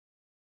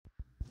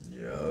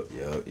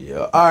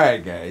Yo. All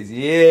right, guys.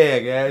 Yeah,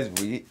 guys.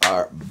 We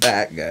are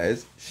back,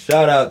 guys.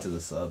 Shout out to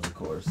the subs, of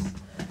course.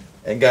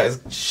 And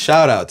guys,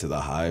 shout out to the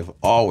Hive.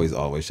 Always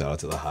shout out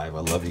to the Hive. I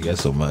love you guys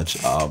so much.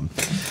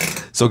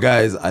 So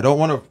guys, I don't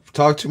want to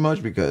talk too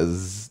much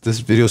because this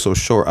video is so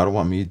short. I don't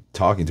want me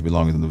talking to be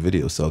longer than the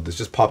video. So this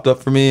just popped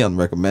up for me,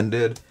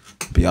 unrecommended.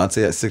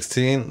 Beyonce at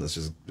 16. Let's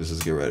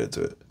just get right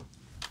into it.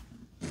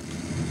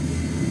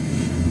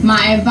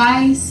 My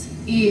advice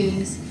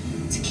is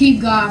to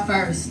keep God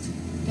first.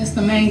 That's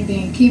the main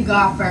thing. Keep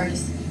God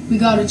first. We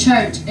go to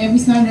church every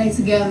Sunday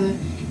together,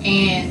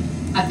 and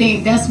I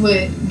think that's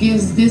what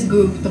gives this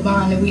group the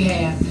bond that we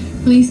have.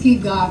 Please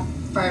keep God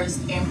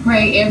first and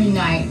pray every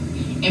night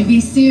and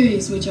be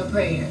serious with your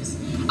prayers.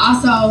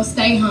 Also,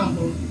 stay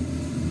humble.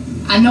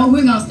 I know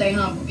we're going to stay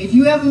humble. If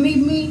you ever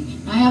meet me,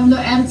 I have a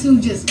little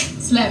attitude, just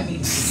slap me.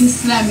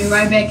 Just slap me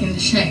right back into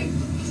shape.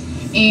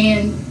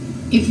 And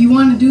if you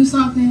want to do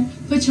something,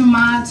 put your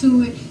mind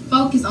to it.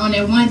 Focus on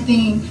that one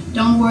thing.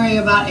 Don't worry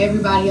about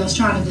everybody else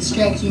trying to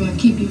distract you and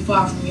keep you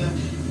far from your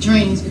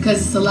dreams,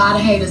 because it's a lot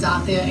of haters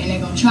out there and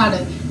they're going to try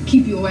to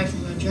keep you away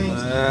from your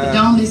dreams. But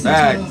don't listen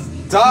to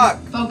them. Talk.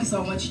 Focus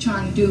on what you're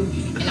trying to do,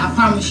 and I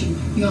promise you,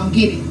 you're going to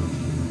get it.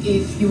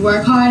 If you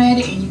work hard at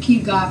it and you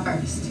keep God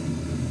first.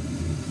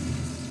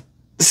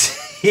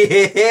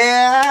 Yeah,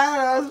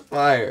 that was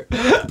fire.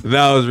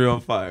 That was real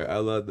fire. I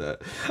love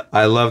that.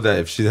 I love that.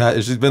 If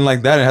she's been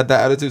like that and had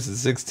that attitude since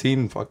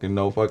 16, fucking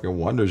no fucking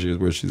wonder she is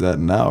where she's at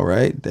now,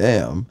 right?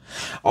 Damn.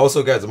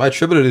 Also, guys, my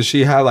tribute is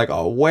she had like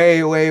a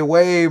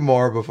way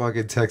more of a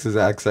fucking Texas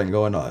accent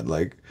going on.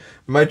 Like,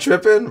 am I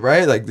tripping?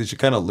 Right? Like, did she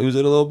kind of lose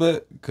it a little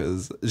bit?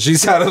 Because she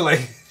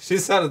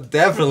sounded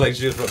definitely like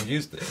she was from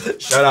Houston.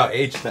 Shout out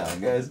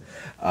H-Town, guys.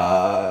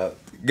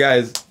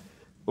 Guys.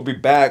 We'll be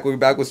back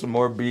with some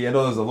more B. I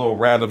know there's a little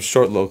random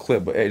short little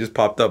clip, but hey, it just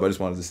popped up. I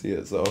just wanted to see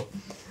it. So,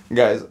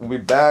 guys, we'll be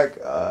back.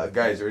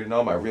 Guys, you already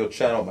know my real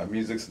channel. My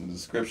music's in the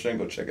description.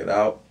 Go check it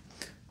out.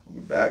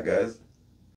 We'll be back, guys.